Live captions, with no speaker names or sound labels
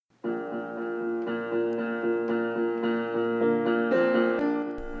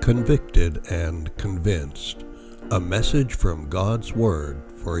Convicted and Convinced, a message from God's Word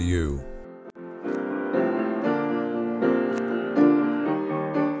for you.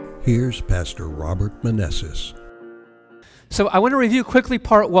 Here's Pastor Robert Manessis. So I want to review quickly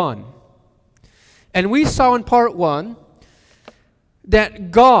part one. And we saw in part one that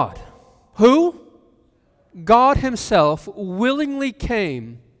God, who? God Himself willingly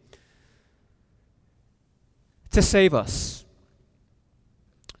came to save us.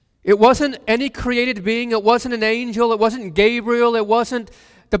 It wasn't any created being, it wasn't an angel, it wasn't Gabriel,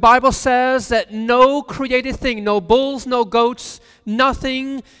 the Bible says that no created thing, no bulls, no goats,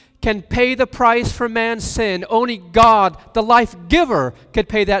 nothing can pay the price for man's sin. Only God, the life giver, could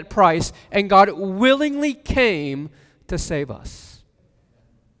pay that price, and God willingly came to save us.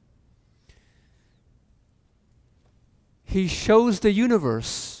 He shows the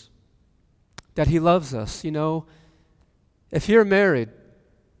universe that He loves us. You know, if you're married,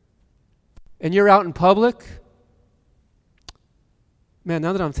 and you're out in public, man,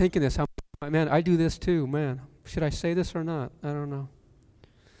 now that I'm thinking this, I do this too, man. Should I say this or not? I don't know.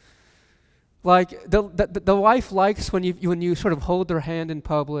 Like, the wife likes when you sort of hold their hand in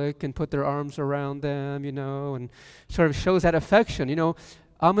public and put their arms around them, you know, and sort of shows that affection. You know,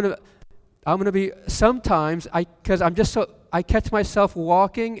 I'm gonna be, sometimes, because I catch myself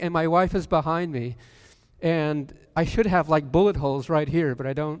walking and my wife is behind me, and I should have like bullet holes right here, but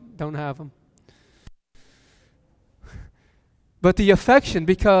I don't have them. But the affection,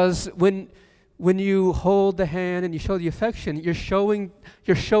 because when you hold the hand and you show the affection, you're showing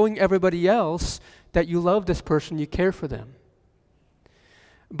everybody else that you love this person, you care for them.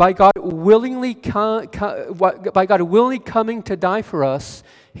 By God willingly coming to die for us,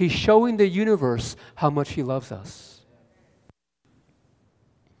 He's showing the universe how much He loves us.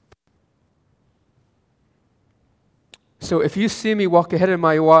 So if you see me walk ahead of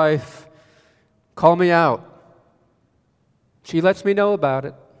my wife, call me out. She lets me know about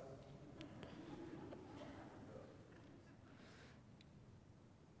it.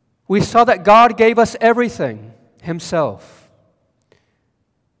 We saw that God gave us everything Himself.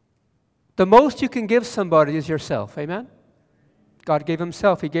 The most you can give somebody is yourself. Amen? God gave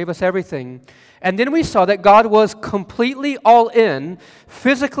Himself. He gave us everything. And then we saw that God was completely all in,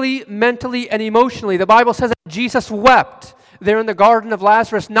 physically, mentally, and emotionally. The Bible says that Jesus wept there in the garden of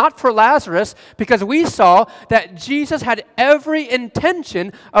Lazarus, not for Lazarus, because we saw that Jesus had every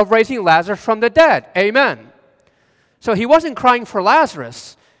intention of raising Lazarus from the dead. Amen. So He wasn't crying for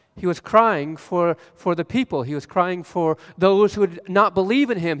Lazarus. He was crying for the people. He was crying for those who would not believe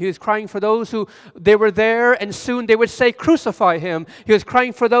in Him. He was crying for those who, they were there and soon they would say, crucify Him. He was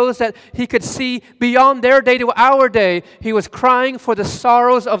crying for those that He could see beyond their day to our day. He was crying for the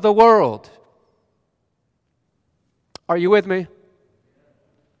sorrows of the world. Are you with me?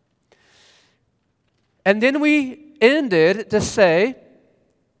 And then we ended to say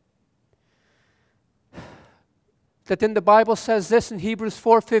that then the Bible says this in Hebrews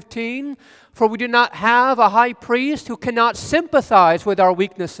 4:15, for we do not have a high priest who cannot sympathize with our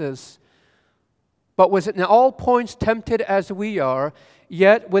weaknesses, but was in all points tempted as we are,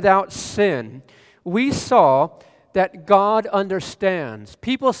 yet without sin. We saw that God understands.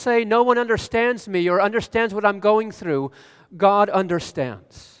 People say, no one understands me or understands what I'm going through. God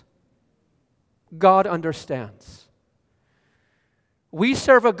understands. God understands. We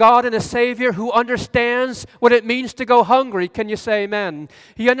serve a God and a Savior who understands what it means to go hungry. Can you say amen?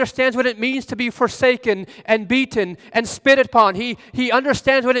 He understands what it means to be forsaken and beaten and spit upon. He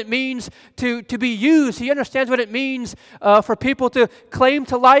understands what it means to be used. He understands what it means for people to claim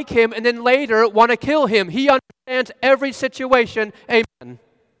to like Him and then later want to kill Him. He understands every situation. Amen.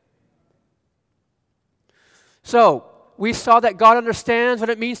 So, we saw that God understands what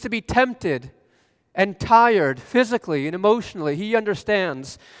it means to be tempted and tired physically and emotionally. He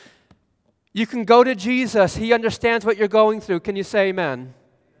understands. You can go to Jesus. He understands what you're going through. Can you say amen?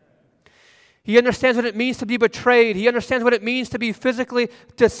 He understands what it means to be betrayed. He understands what it means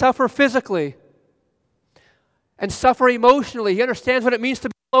to suffer physically and suffer emotionally. He understands what it means to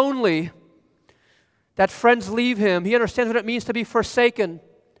be lonely, that friends leave him. He understands what it means to be forsaken.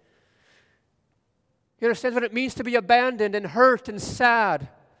 He understands what it means to be abandoned and hurt and sad.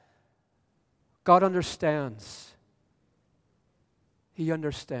 God understands. He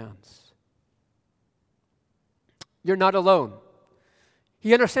understands. You're not alone.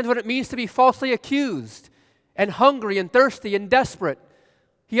 He understands what it means to be falsely accused and hungry and thirsty and desperate.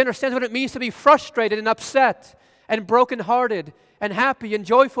 He understands what it means to be frustrated and upset and brokenhearted and happy and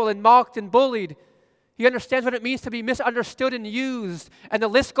joyful and mocked and bullied. He understands what it means to be misunderstood and used, and the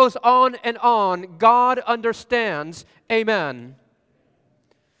list goes on and on. God understands. Amen.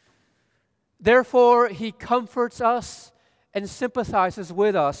 Therefore, he comforts us and sympathizes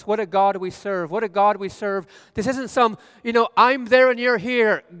with us. What a God we serve. What a God we serve. This isn't some, I'm there and you're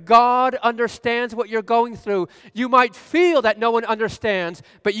here. God understands what you're going through. You might feel that no one understands,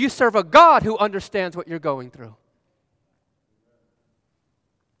 but you serve a God who understands what you're going through.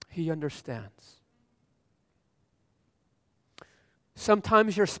 He understands.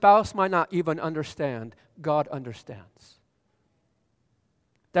 Sometimes your spouse might not even understand. God understands.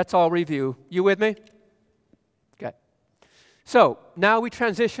 That's all review. You with me? Okay. So, now we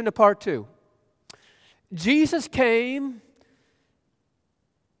transition to part 2. Jesus came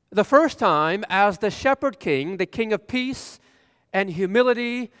the first time as the shepherd king, the king of peace and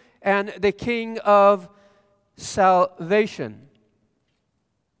humility, and the king of salvation.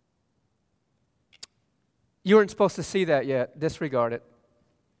 You weren't supposed to see that yet. Disregard it.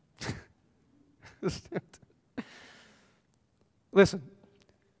 Listen.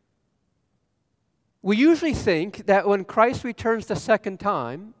 We usually think that when Christ returns the second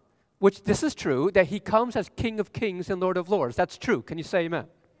time, which this is true, that he comes as King of Kings and Lord of Lords. That's true. Can you say amen?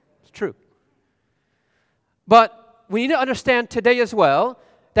 It's true. But we need to understand today as well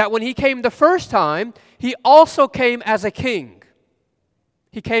that when he came the first time, he also came as a king.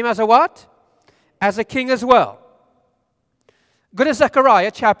 He came as a what? As a king as well. Go to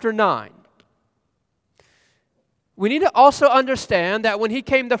Zechariah chapter 9. We need to also understand that when he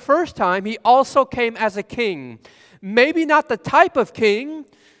came the first time, he also came as a king. Maybe not the type of king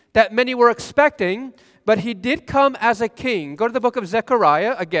that many were expecting, but he did come as a king. Go to the book of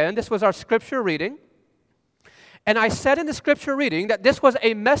Zechariah. Again, this was our scripture reading. And I said in the scripture reading that this was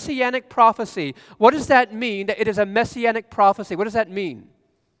a messianic prophecy. What does that mean, that it is a messianic prophecy? What does that mean?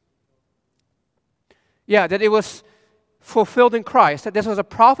 Yeah, that it was fulfilled in Christ, that this was a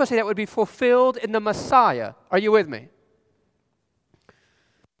prophecy that would be fulfilled in the Messiah. Are you with me?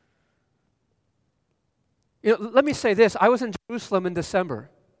 Let me say this. I was in Jerusalem in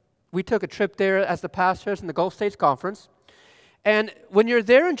December. We took a trip there as the pastors in the Gulf States Conference. And when you're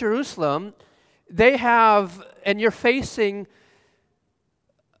there in Jerusalem, they have, and you're facing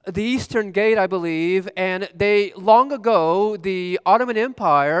the Eastern Gate, I believe, and they, long ago, the Ottoman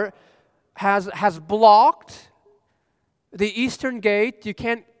Empire has blocked the Eastern Gate. You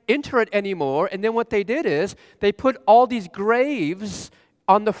can't enter it anymore. And then what they did is they put all these graves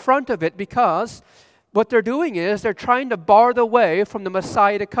on the front of it, because what they're doing is they're trying to bar the way from the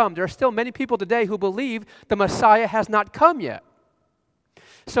Messiah to come. There are still many people today who believe the Messiah has not come yet.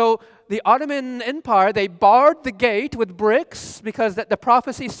 So the Ottoman Empire, they barred the gate with bricks because the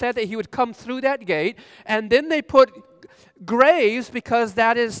prophecy said that he would come through that gate. And then they put graves because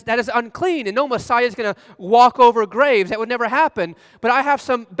that is unclean, and no Messiah is going to walk over graves. That would never happen. But I have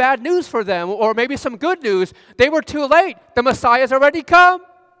some bad news for them, or maybe some good news. They were too late. The Messiah has already come.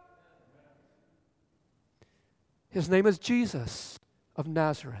 His name is Jesus of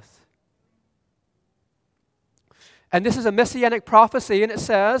Nazareth. And this is a messianic prophecy, and it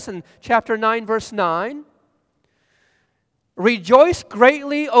says in chapter 9, verse 9, "Rejoice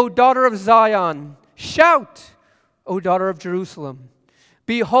greatly, O daughter of Zion. Shout, O daughter of Jerusalem.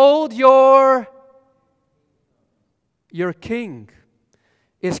 Behold, your king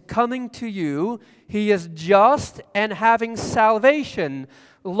is coming to you. He is just and having salvation,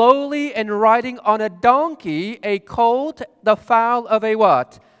 lowly and riding on a donkey, a colt, the foal of a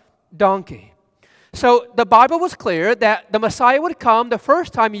what? Donkey." So the Bible was clear that the Messiah would come the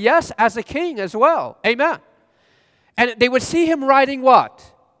first time, yes, as a king as well. Amen. And they would see him riding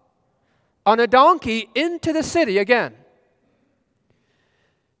what? On a donkey into the city again.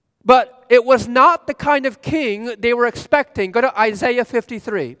 But it was not the kind of king they were expecting. Go to Isaiah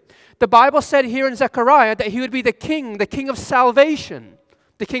 53. The Bible said here in Zechariah that he would be the king of salvation.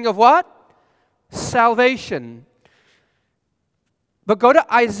 The king of what? Salvation. But go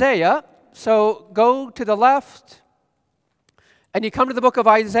to Isaiah. So go to the left, and you come to the book of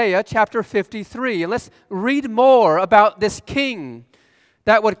Isaiah, chapter 53. And let's read more about this king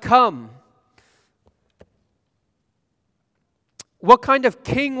that would come. What kind of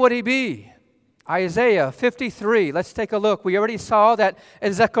king would he be? Isaiah 53. Let's take a look. We already saw that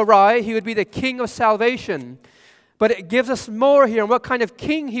in Zechariah he would be the king of salvation. But it gives us more here on what kind of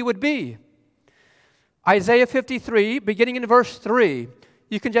king he would be. Isaiah 53, beginning in verse 3.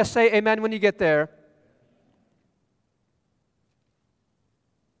 You can just say amen when you get there.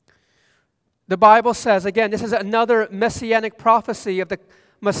 The Bible says, again, this is another messianic prophecy of the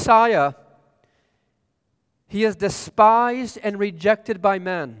Messiah. He is despised and rejected by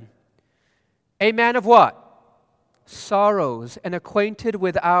men. A man of what? Sorrows, and acquainted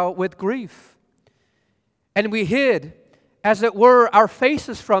with grief. And we hid as it were, our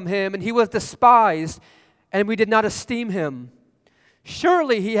faces from him, and he was despised, and we did not esteem him.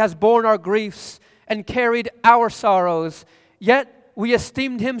 Surely he has borne our griefs and carried our sorrows, yet we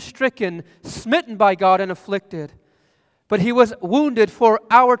esteemed him stricken, smitten by God, and afflicted. But he was wounded for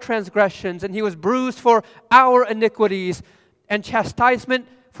our transgressions, and he was bruised for our iniquities, and chastisement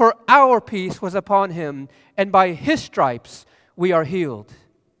for our peace was upon him, and by his stripes we are healed.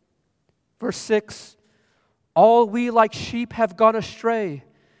 Verse 6, all we like sheep have gone astray.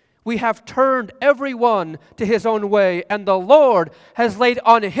 We have turned every one to his own way, and the Lord has laid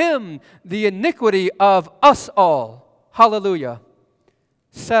on him the iniquity of us all. Hallelujah.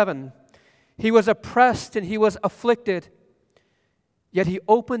 7, he was oppressed and he was afflicted, yet he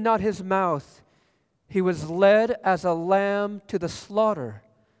opened not his mouth. He was led as a lamb to the slaughter,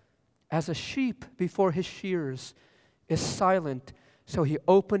 as a sheep before his shears is silent, so he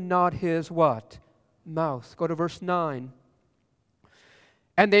opened not his what? Mouth. Go to verse 9.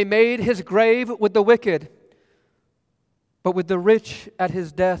 And they made his grave with the wicked, but with the rich at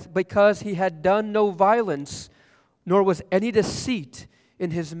his death, because he had done no violence, nor was any deceit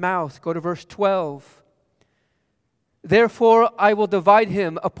in his mouth. Go to verse 12. Therefore I will divide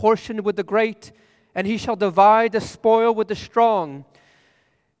him a portion with the great, and he shall divide the spoil with the strong,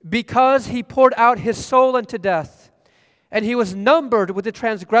 because he poured out his soul unto death, and he was numbered with the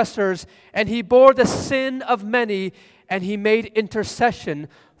transgressors, and he bore the sin of many, and he made intercession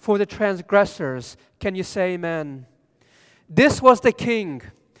for the transgressors. Can you say amen? This was the king.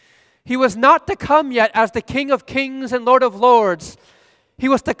 He was not to come yet as the King of kings and Lord of lords. He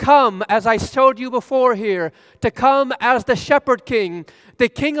was to come, as I showed you before here, to come as the shepherd king, the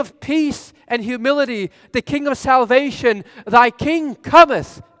King of peace and humility, the King of salvation. Thy King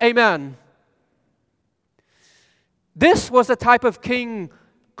cometh. Amen. This was the type of king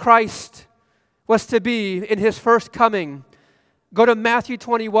Christ was to be in his first coming. Go to Matthew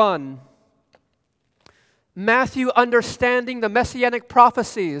 21. Matthew, understanding the messianic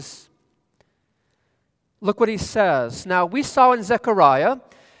prophecies. Look what he says. Now, we saw in Zechariah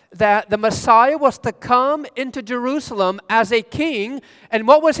that the Messiah was to come into Jerusalem as a king, and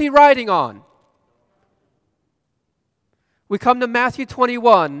what was he riding on? We come to Matthew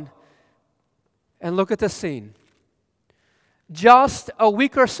 21, and look at the scene. Just a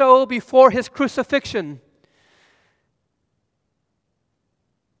week or so before his crucifixion.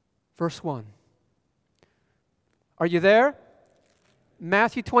 Verse 1. Are you there?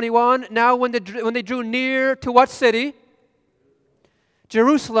 Matthew 21. Now when they drew near to what city?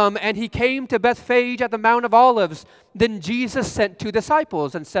 Jerusalem, and he came to Bethphage at the Mount of Olives. Then Jesus sent 2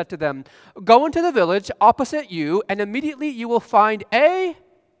 disciples and said to them, go into the village opposite you, and immediately you will find a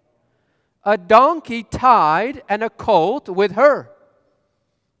donkey tied and a colt with her.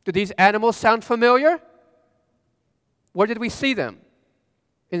 Do these animals sound familiar? Where did we see them?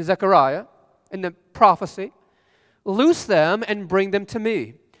 In Zechariah, in the prophecy. Loose them and bring them to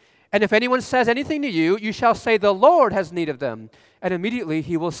me. And if anyone says anything to you, you shall say, the Lord has need of them. And immediately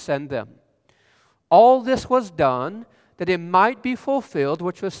he will send them. All this was done that it might be fulfilled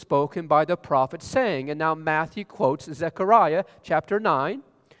which was spoken by the prophet, saying, and now Matthew quotes Zechariah chapter 9,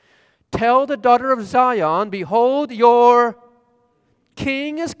 tell the daughter of Zion, behold, your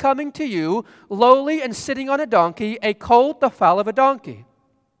king is coming to you, lowly and sitting on a donkey, a colt, the foal of a donkey.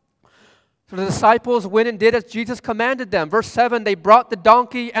 So the disciples went and did as Jesus commanded them. Verse 7, they brought the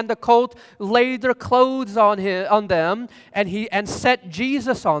donkey and the colt, laid their clothes on them, and set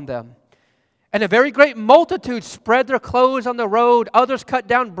Jesus on them. And a very great multitude spread their clothes on the road. Others cut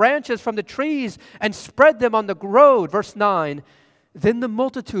down branches from the trees and spread them on the road. Verse 9, then the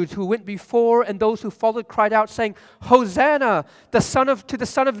multitudes who went before and those who followed cried out, saying, Hosanna, to the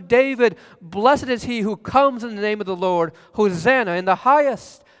Son of David. Blessed is he who comes in the name of the Lord. Hosanna in the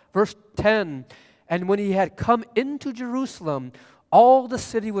highest. Verse 10, and when he had come into Jerusalem, all the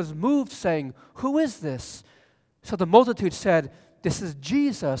city was moved, saying, who is this? So the multitude said, this is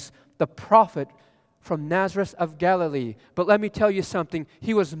Jesus, the prophet from Nazareth of Galilee. But let me tell you something.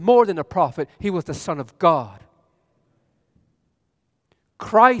 He was more than a prophet. He was the Son of God.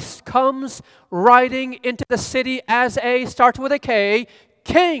 Christ comes riding into the city as a, starts with a K,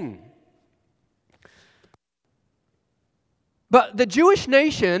 king. But the Jewish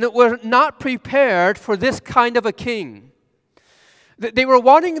nation were not prepared for this kind of a king. They were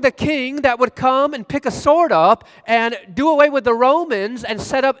wanting the king that would come and pick a sword up and do away with the Romans and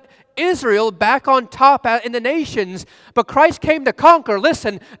set up Israel back on top in the nations. But Christ came to conquer,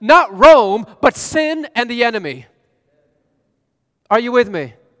 listen, not Rome, but sin and the enemy. Are you with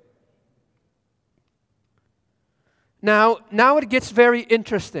me? Now it gets very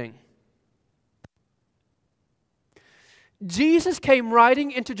interesting. Jesus came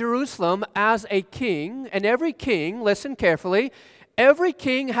riding into Jerusalem as a king, and every king, listen carefully, every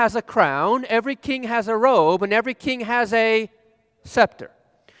king has a crown, every king has a robe, and every king has a scepter.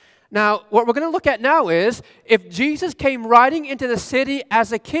 Now, what we're going to look at now is, if Jesus came riding into the city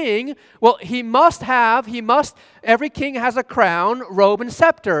as a king, well, every king has a crown, robe, and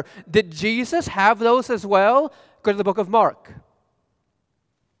scepter. Did Jesus have those as well? Go to the book of Mark.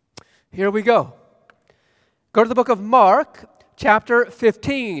 Here we go. Go to the book of Mark, chapter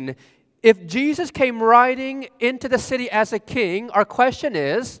 15. If Jesus came riding into the city as a king, our question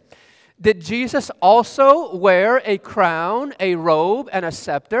is, did Jesus also wear a crown, a robe, and a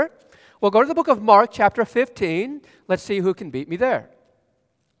scepter? Well, go to the book of Mark, chapter 15. Let's see who can beat me there.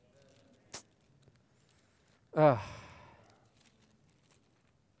 All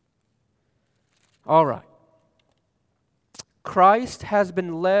right. Christ has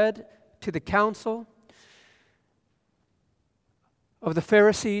been led to the council of the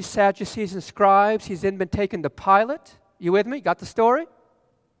Pharisees, Sadducees, and scribes. He's then been taken to Pilate. You with me? Got the story?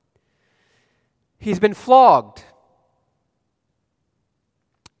 He's been flogged,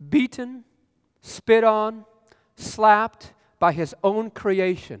 beaten, spit on, slapped by his own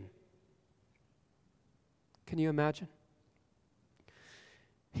creation. Can you imagine?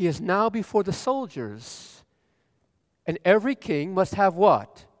 He is now before the soldiers, and every king must have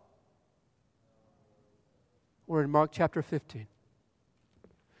what? We're in Mark chapter 15.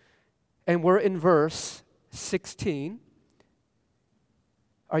 And we're in verse 16.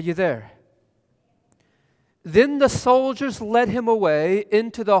 Are you there? Then the soldiers led him away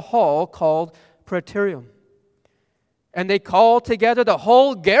into the hall called Praetorium. And they called together the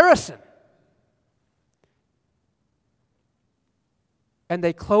whole garrison. And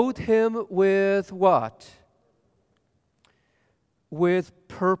they clothed him with what? With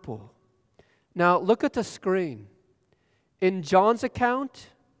purple. Now look at the screen. In John's account,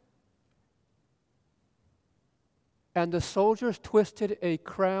 and the soldiers twisted a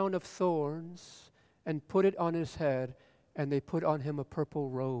crown of thorns and put it on his head, and they put on him a purple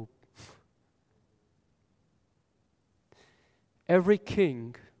robe. Every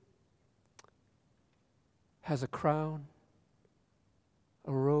king has a crown,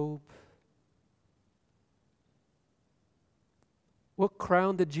 a robe. What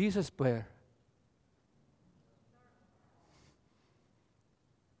crown did Jesus wear?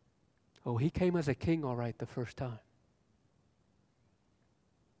 Oh, he came as a king, all right, the first time.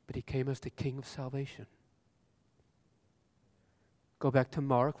 But he came as the King of salvation. Go back to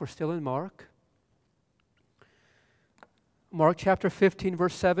Mark. We're still in Mark. Mark chapter 15,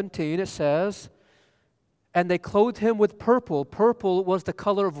 verse 17, it says, and they clothed him with purple. Purple was the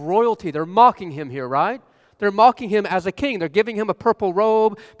color of royalty. They're mocking him here, right? They're mocking him as a king. They're giving him a purple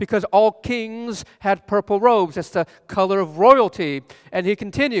robe because all kings had purple robes. It's the color of royalty. And he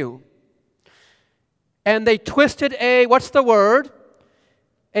continued. And they twisted what's the word?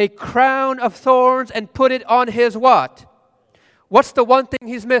 A crown of thorns and put it on his what? What's the one thing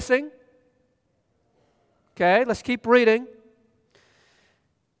he's missing? Okay, let's keep reading.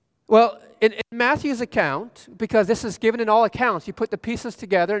 Well, in Matthew's account, because this is given in all accounts, you put the pieces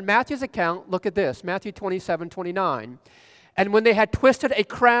together. In Matthew's account, look at this, Matthew 27:29. And when they had twisted a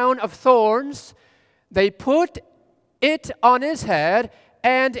crown of thorns, they put it on his head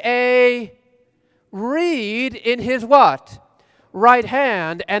and a reed in his what? Right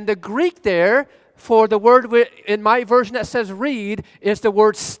hand. And the Greek there for the word in my version that says reed is the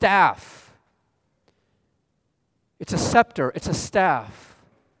word staff. It's a scepter, it's a staff.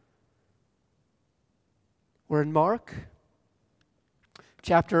 We're in Mark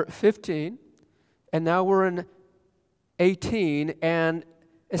chapter 15, and now we're in 18, and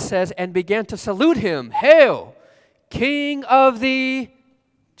it says, and began to salute him. Hail, King of the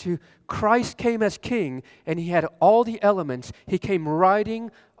Jews. Christ came as king, and he had all the elements. He came riding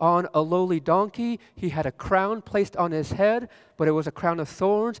on a lowly donkey. He had a crown placed on his head, but it was a crown of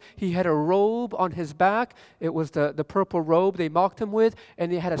thorns. He had a robe on his back. It was the purple robe they mocked him with,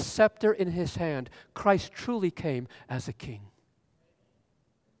 and he had a scepter in his hand. Christ truly came as a king.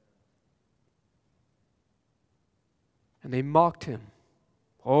 And they mocked him.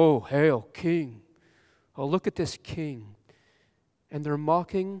 Oh, hail, king. Oh, look at this king. And they're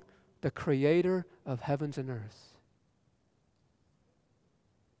mocking the creator of heavens and earth.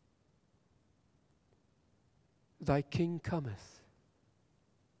 Thy king cometh.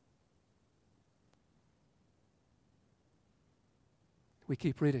 We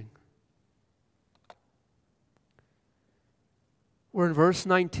keep reading. We're in verse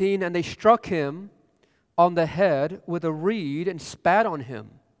 19, and they struck him on the head with a reed and spat on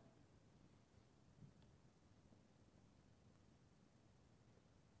him.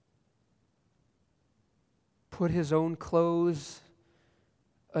 put his own clothes,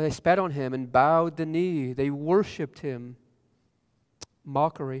 they spat on him and bowed the knee. They worshiped him.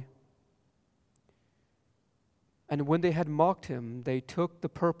 Mockery. And when they had mocked him, they took the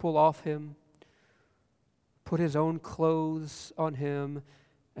purple off him, put his own clothes on him,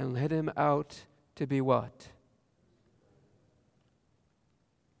 and led him out to be what?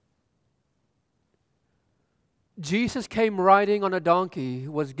 Jesus came riding on a donkey,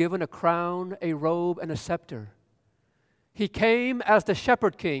 was given a crown, a robe, and a scepter. He came as the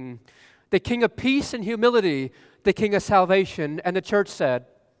shepherd king, the king of peace and humility, the king of salvation. And the church said,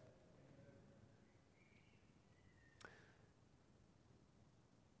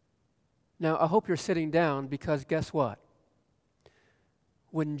 now, I hope you're sitting down, because guess what?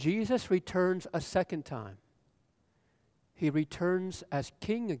 When Jesus returns a second time, he returns as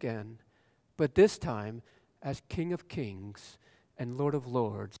king again, but this time as King of Kings and Lord of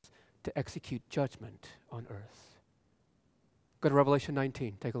Lords to execute judgment on earth. Go to Revelation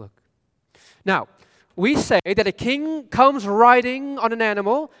 19. Take a look. Now, we say that a king comes riding on an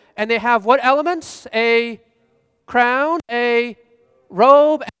animal, and they have what elements? A crown, a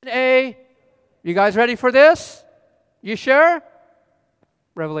robe, and a... You guys ready for this? You sure?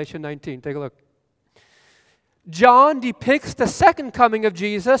 Revelation 19. Take a look. John depicts the second coming of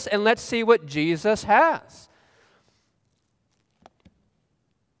Jesus, and let's see what Jesus has.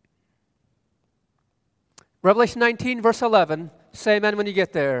 Revelation 19, verse 11. Say amen when you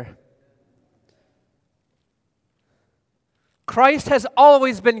get there. Christ has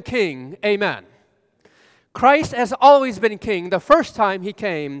always been king. Amen. Christ has always been king. The first time he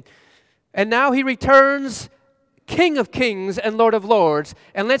came, and now he returns King of Kings and Lord of Lords.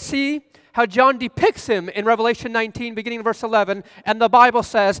 And let's see how John depicts him in Revelation 19, beginning in verse 11. And the Bible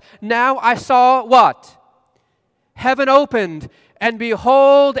says, now I saw what? Heaven opened, and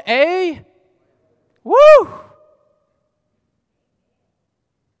behold a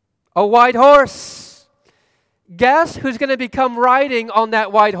white horse. Guess who's going to become riding on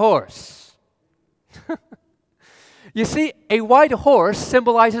that white horse? You see, a white horse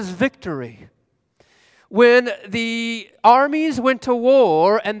symbolizes victory. When the armies went to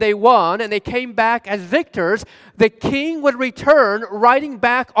war and they won and they came back as victors, the king would return riding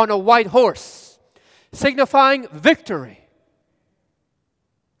back on a white horse, signifying victory.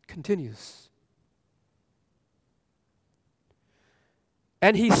 Continues.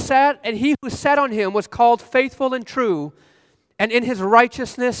 And he who sat on him was called Faithful and True, and in his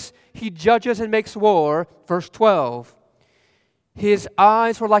righteousness he judges and makes war. Verse 12. His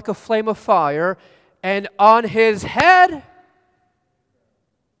eyes were like a flame of fire, and on his head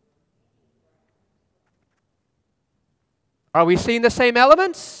are we seeing the same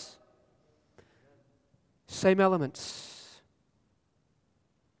elements? Same elements.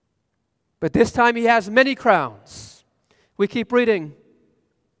 But this time he has many crowns. We keep reading.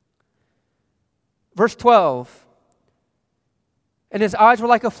 Verse 12. And his eyes were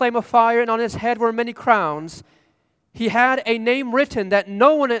like a flame of fire, and on his head were many crowns. He had a name written that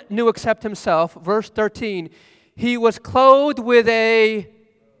no one knew except himself. Verse 13. He was clothed with a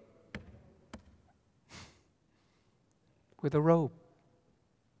robe.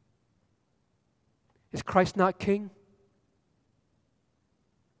 Is Christ not king?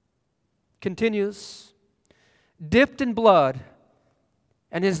 Continues. Dipped in blood.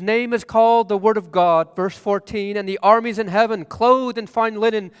 And his name is called the Word of God. Verse 14, and the armies in heaven, clothed in fine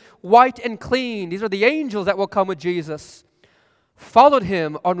linen, white and clean. These are the angels that will come with Jesus. Followed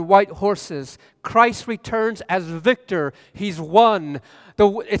him on white horses. Christ returns as victor. He's won.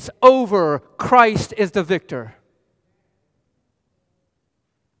 It's over. Christ is the victor.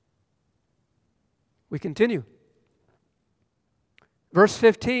 We continue. Verse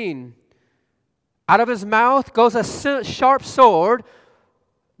 15, out of his mouth goes a sharp sword,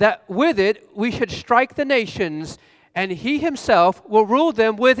 that with it we should strike the nations, and he himself will rule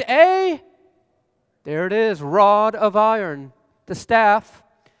them with a, there it is, rod of iron, the staff.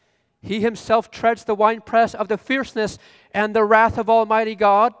 He himself treads the winepress of the fierceness and the wrath of Almighty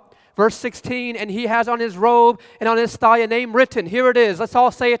God. Verse 16, and he has on his robe and on his thigh a name written. Here it is. Let's all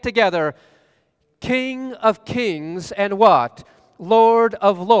say it together. King of Kings and what? Lord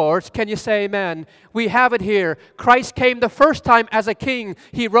of Lords. Can you say amen? We have it here. Christ came the first time as a king.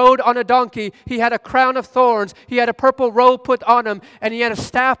 He rode on a donkey. He had a crown of thorns. He had a purple robe put on him, and he had a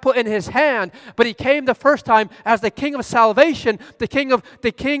staff put in his hand. But he came the first time as the King of salvation, the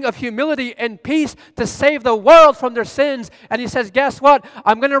King of humility and peace to save the world from their sins. And he says, guess what?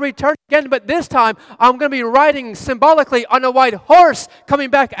 I'm going to return again, but this time I'm going to be riding symbolically on a white horse, coming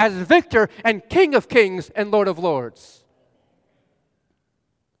back as victor and King of Kings and Lord of Lords.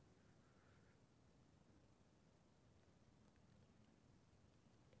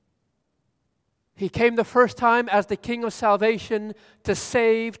 He came the first time as the King of salvation to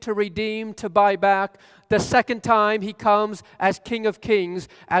save, to redeem, to buy back. The second time he comes as King of kings,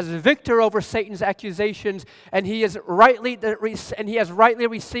 as victor over Satan's accusations, and he has rightly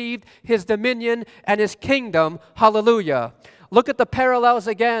received his dominion and his kingdom. Hallelujah. Look at the parallels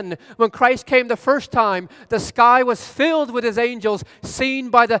again. When Christ came the first time, the sky was filled with his angels, seen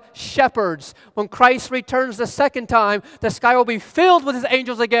by the shepherds. When Christ returns the second time, the sky will be filled with his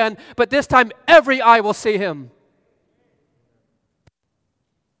angels again, but this time every eye will see him.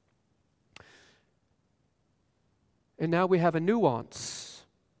 And now we have a nuance.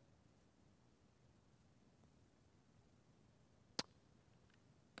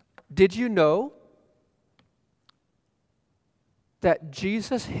 Did you know that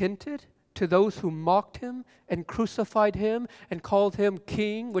Jesus hinted to those who mocked him and crucified him and called him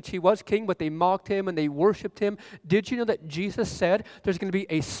king, which he was king, but they mocked him and they worshiped him? Did you know that Jesus said there's going to be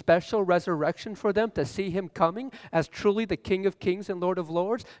a special resurrection for them to see him coming as truly the King of kings and Lord of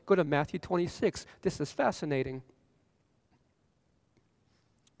lords? Go to Matthew 26. This is fascinating.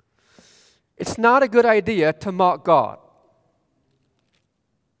 It's not a good idea to mock God.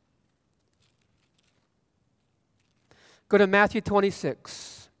 Go to Matthew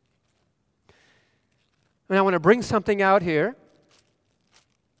 26. And I want to bring something out here.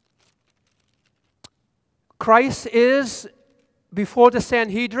 Christ is before the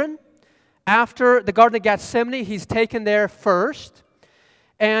Sanhedrin. After the Garden of Gethsemane, he's taken there first.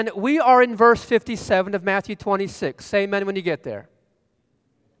 And we are in verse 57 of Matthew 26. Say amen when you get there.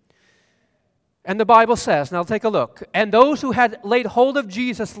 And the Bible says, now take a look. And those who had laid hold of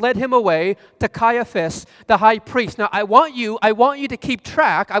Jesus led him away to Caiaphas, the high priest. Now I want you to keep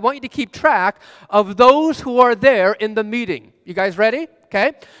track. I want you to keep track of those who are there in the meeting. You guys ready?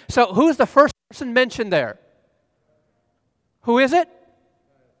 Okay. So who's the first person mentioned there? Who is it?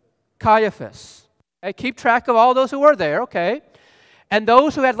 Caiaphas. Okay, keep track of all those who are there, okay? And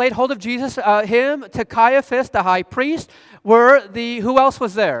those who had laid hold of Jesus, him to Caiaphas, the high priest, who else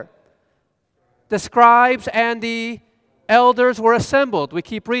was there? The scribes and the elders were assembled. We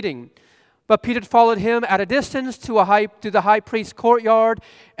keep reading. But Peter followed him at a distance to the high priest's courtyard,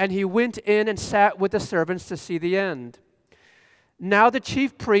 and he went in and sat with the servants to see the end. Now the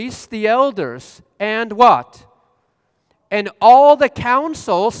chief priests, the elders, and what? And all the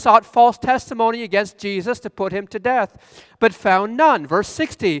council sought false testimony against Jesus to put him to death, but found none. Verse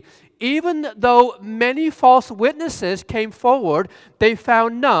 60, even though many false witnesses came forward, they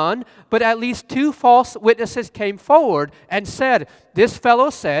found none, but at least 2 false witnesses came forward and said, this fellow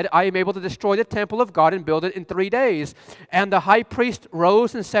said, I am able to destroy the temple of God and build it in 3 days. And the high priest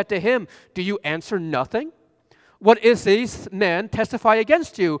rose and said to him, do you answer nothing? What is these men testify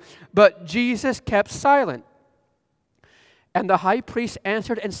against you? But Jesus kept silent. And the high priest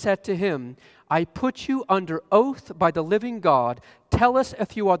answered and said to him, I put you under oath by the living God. Tell us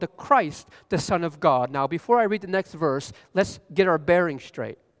if you are the Christ, the Son of God. Now, before I read the next verse, let's get our bearings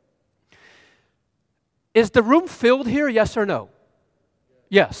straight. Is the room filled here, yes or no?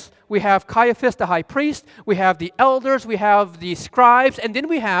 Yes. We have Caiaphas, the high priest. We have the elders. We have the scribes. And then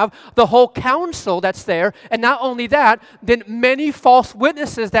we have the whole council that's there. And not only that, then many false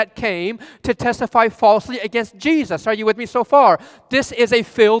witnesses that came to testify falsely against Jesus. Are you with me so far? This is a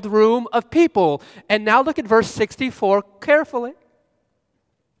filled room of people. And now look at verse 64 carefully.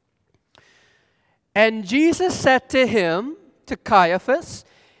 And Jesus said to him, to Caiaphas,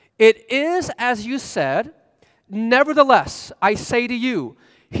 it is as you said. Nevertheless, I say to you,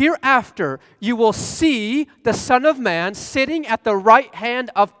 hereafter you will see the Son of Man sitting at the right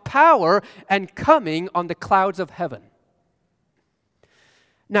hand of power and coming on the clouds of heaven.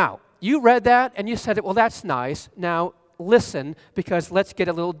 Now, you read that and you said, well, that's nice. Now, listen, because let's get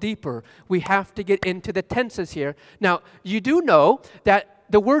a little deeper. We have to get into the tenses here. Now, you do know that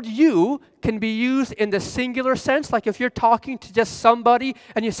the word you can be used in the singular sense, like if you're talking to just somebody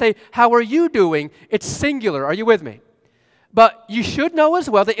and you say, how are you doing? It's singular. Are you with me? But you should know as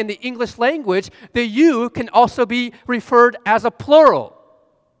well that in the English language, the you can also be referred as a plural,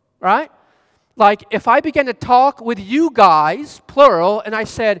 right? Like if I began to talk with you guys, plural, and I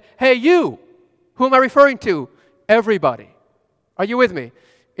said, hey, you, who am I referring to? Everybody. Are you with me?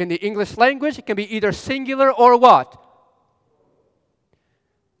 In the English language, it can be either singular or what?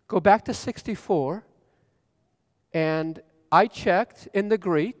 Go back to 64, and I checked in the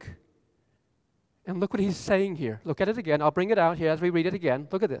Greek, and look what he's saying here. Look at it again. I'll bring it out here as we read it again.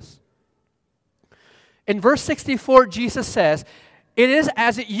 Look at this. In verse 64, Jesus says, it is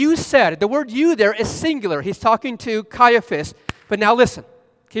as you said. The word you there is singular. He's talking to Caiaphas. But now listen.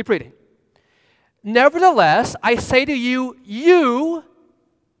 Keep reading. Nevertheless, I say to you, you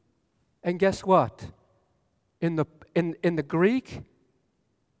And guess what? In the Greek,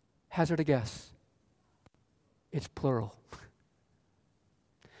 hazard a guess, it's plural.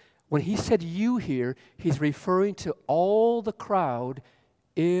 When he said you here, he's referring to all the crowd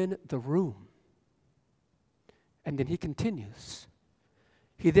in the room. And then he continues.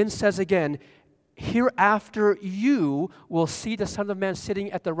 He then says again, hereafter you will see the Son of Man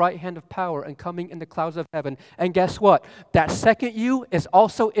sitting at the right hand of power and coming in the clouds of heaven. And guess what? That second you is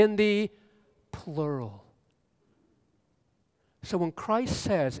also in the plural. So when Christ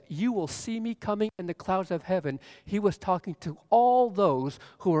says, you will see me coming in the clouds of heaven, he was talking to all those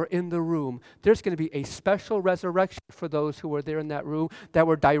who are in the room. There's going to be a special resurrection for those who were there in that room that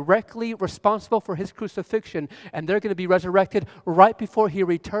were directly responsible for his crucifixion, and they're going to be resurrected right before he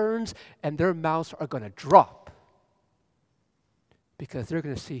returns, and their mouths are going to drop because they're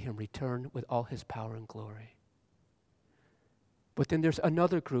going to see him return with all his power and glory. But then there's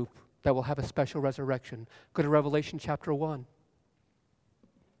another group that will have a special resurrection. Go to Revelation chapter 1.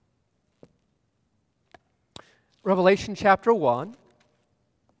 Revelation chapter 1.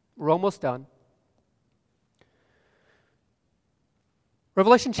 We're almost done.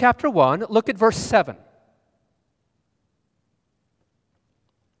 Revelation chapter 1, look at verse 7.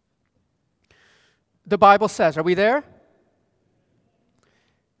 The Bible says, are we there?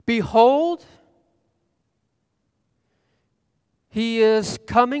 Behold, he is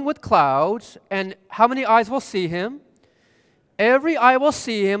coming with clouds, and how many eyes will see him? Every eye will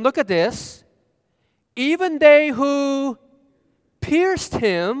see him. Look at this. Even they who pierced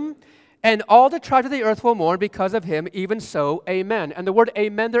him, and all the tribes of the earth will mourn because of him, even so, amen. And the word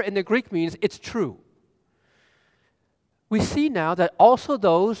amen there in the Greek means it's true. We see now that also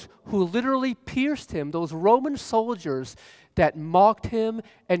those who literally pierced him, those Roman soldiers that mocked him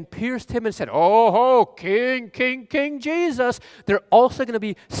and pierced him and said, oh, King, King, King Jesus, they're also going to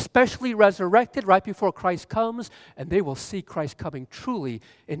be specially resurrected right before Christ comes, and they will see Christ coming truly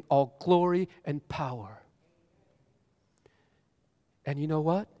in all glory and power. And you know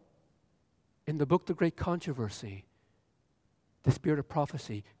what? In the book, The Great Controversy, the spirit of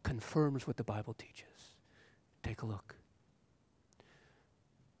prophecy confirms what the Bible teaches. Take a look.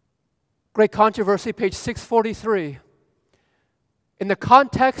 Great Controversy, page 643. In the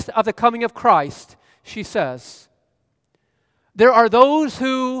context of the coming of Christ, she says, there are those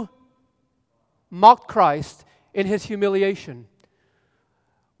who mocked Christ in his humiliation.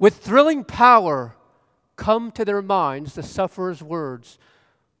 With thrilling power come to their minds the sufferer's words.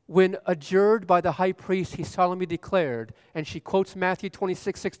 When adjured by the high priest, he solemnly declared, and she quotes Matthew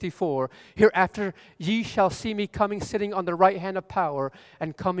 26:64, hereafter ye shall see me coming, sitting on the right hand of power,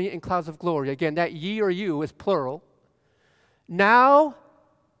 and coming in clouds of glory. Again, that ye or you is plural. Now,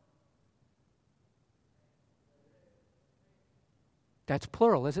 that's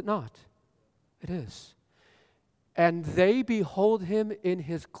plural, is it not? It is. And they behold him in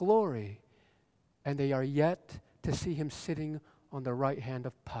his glory, and they are yet to see him sitting on the right hand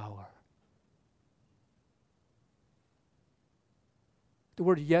of power. The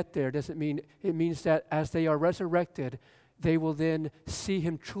word yet there doesn't mean, it means that as they are resurrected, they will then see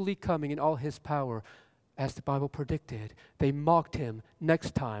him truly coming in all his power. As the Bible predicted, they mocked him.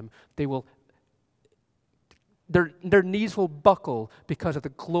 Next time, their knees will buckle because of the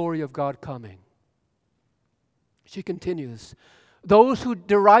glory of God coming. She continues, those who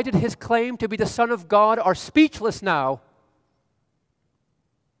derided his claim to be the Son of God are speechless now.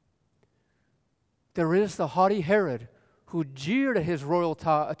 There is the haughty Herod who jeered at his royal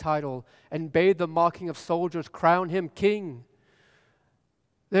title and bade the mocking of soldiers crown him king.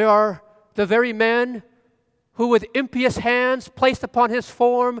 There are the very men who with impious hands placed upon his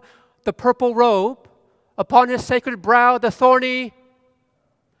form the purple robe, upon his sacred brow the thorny,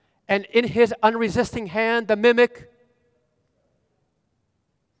 and in his unresisting hand the mimic.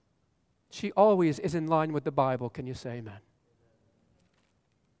 She always is in line with the Bible. Can you say amen?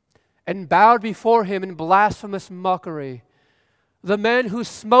 And bowed before him in blasphemous mockery. The men who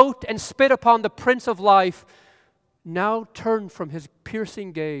smote and spit upon the Prince of Life now turn from his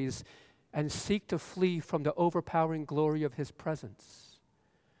piercing gaze and seek to flee from the overpowering glory of his presence.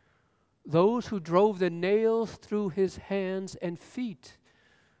 Those who drove the nails through his hands and feet,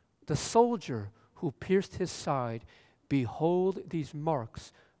 the soldier who pierced his side, behold these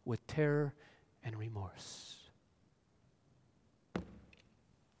marks with terror and remorse.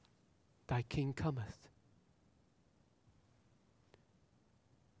 Thy King cometh.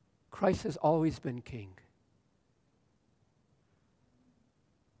 Christ has always been King.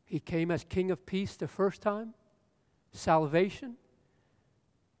 He came as King of peace the first time, salvation,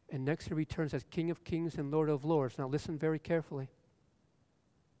 and next he returns as King of kings and Lord of lords. Now listen very carefully.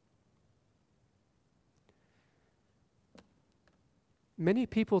 Many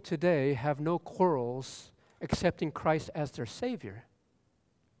people today have no quarrels accepting Christ as their Savior.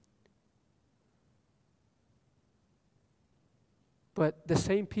 But the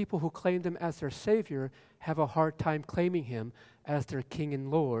same people who claim Him as their Savior have a hard time claiming Him as their King and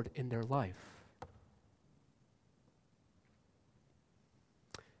Lord in their life.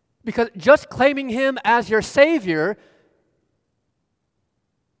 Because just claiming Him as your Savior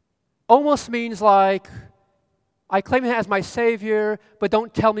almost means like, I claim Him as my Savior, but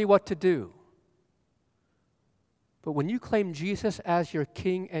don't tell me what to do. But when you claim Jesus as your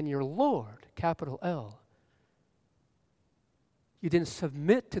King and your Lord, capital L, you then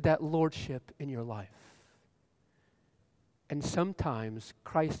submit to that lordship in your life. And sometimes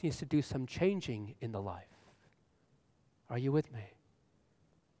Christ needs to do some changing in the life. Are you with me?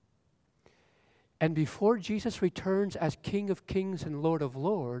 And before Jesus returns as King of Kings and Lord of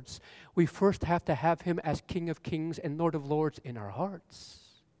Lords, we first have to have Him as King of Kings and Lord of Lords in our hearts.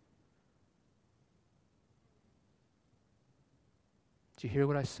 Did you hear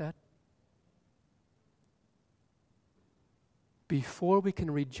what I said? Before we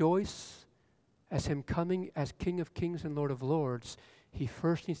can rejoice as Him coming as King of Kings and Lord of Lords, He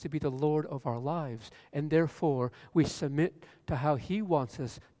first needs to be the Lord of our lives. And therefore, we submit to how He wants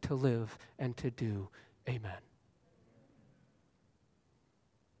us to live and to do. Amen.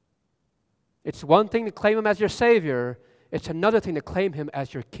 It's one thing to claim Him as your Savior. It's another thing to claim Him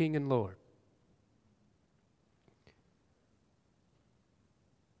as your King and Lord.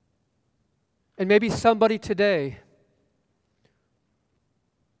 And maybe somebody today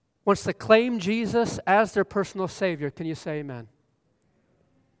wants to claim Jesus as their personal Savior. Can you say amen?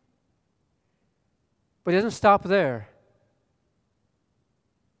 But it doesn't stop there.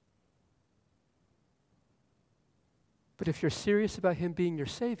 But if you're serious about Him being your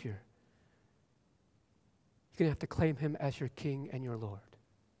Savior, you're going to have to claim Him as your King and your Lord.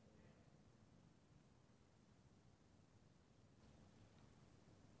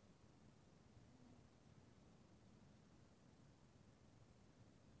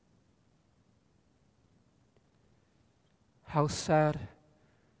 How sad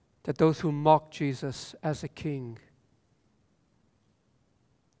that those who mock Jesus as a king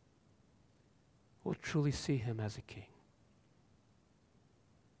will truly see Him as a king.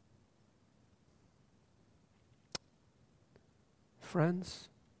 Friends,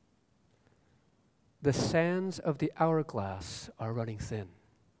 the sands of the hourglass are running thin.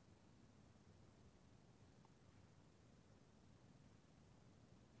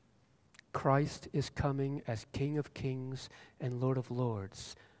 Christ is coming as King of Kings and Lord of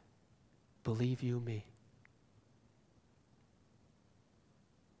Lords. Believe you me.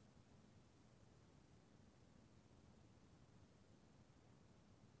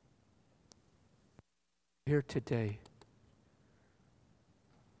 Here today,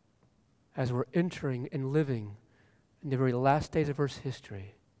 as we're entering and living in the very last days of Earth's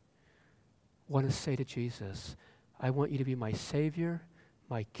history, I want to say to Jesus, I want you to be my Savior,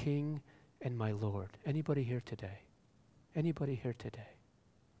 my King, and my Lord. Anybody here today? Anybody here today?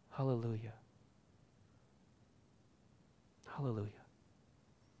 Hallelujah. Hallelujah.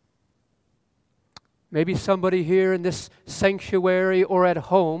 Maybe somebody here in this sanctuary or at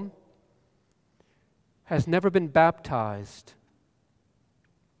home has never been baptized.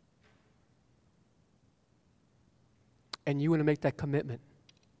 And you want to make that commitment.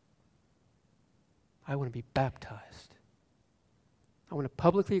 I want to be baptized. I want to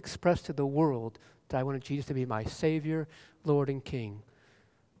publicly express to the world that I want Jesus to be my Savior, Lord, and King.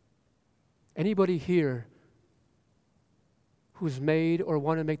 Anybody here who's made or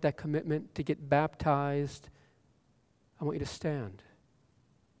want to make that commitment to get baptized, I want you to stand.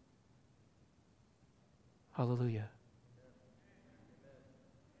 Hallelujah.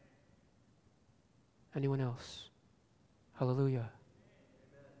 Anyone else? Hallelujah.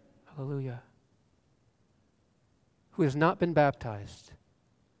 Hallelujah. Who has not been baptized?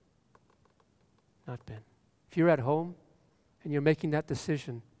 Not been. If you're at home and you're making that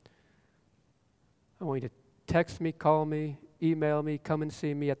decision, I want you to text me, call me, email me, come and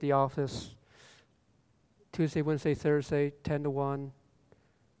see me at the office. Tuesday, Wednesday, Thursday, 10 to 1.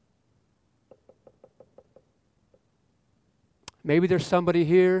 Maybe there's somebody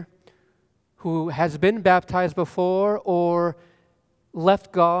here who has been baptized before or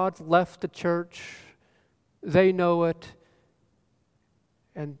left God, left the church. They know it.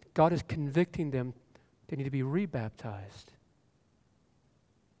 And God is convicting them. They need to be rebaptized.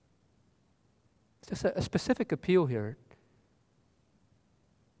 It's just a specific appeal here.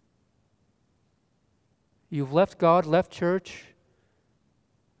 You've left God, left church,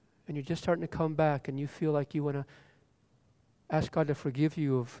 and you're just starting to come back and you feel like you want to ask God to forgive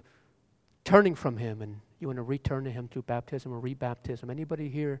you of turning from Him, and you want to return to Him through baptism or rebaptism. Anybody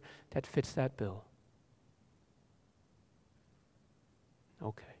here that fits that bill?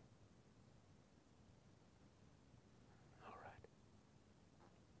 Okay. All right.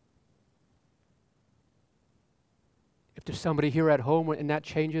 If there's somebody here at home and that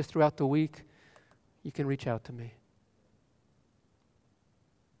changes throughout the week, you can reach out to me.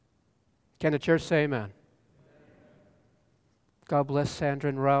 Can the church say amen? God bless Sandra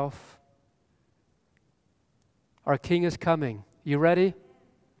and Ralph. Our King is coming. You ready?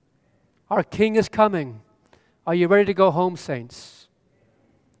 Our King is coming. Are you ready to go home, saints?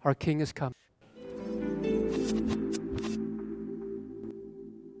 Our King is coming.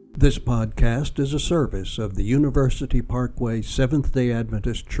 This podcast is a service of the University Parkway Seventh-day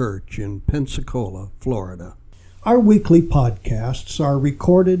Adventist Church in Pensacola, Florida. Our weekly podcasts are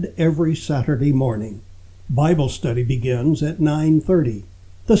recorded every Saturday morning. Bible study begins at 9:30.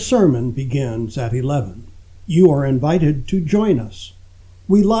 The sermon begins at 11. You are invited to join us.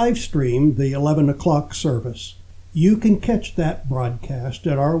 We live stream the 11 o'clock service. You can catch that broadcast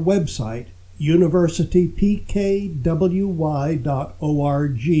at our website,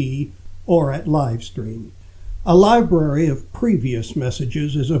 universitypkwy.org, or at Livestream. A library of previous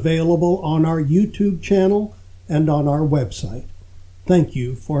messages is available on our YouTube channel and on our website. Thank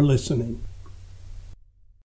you for listening.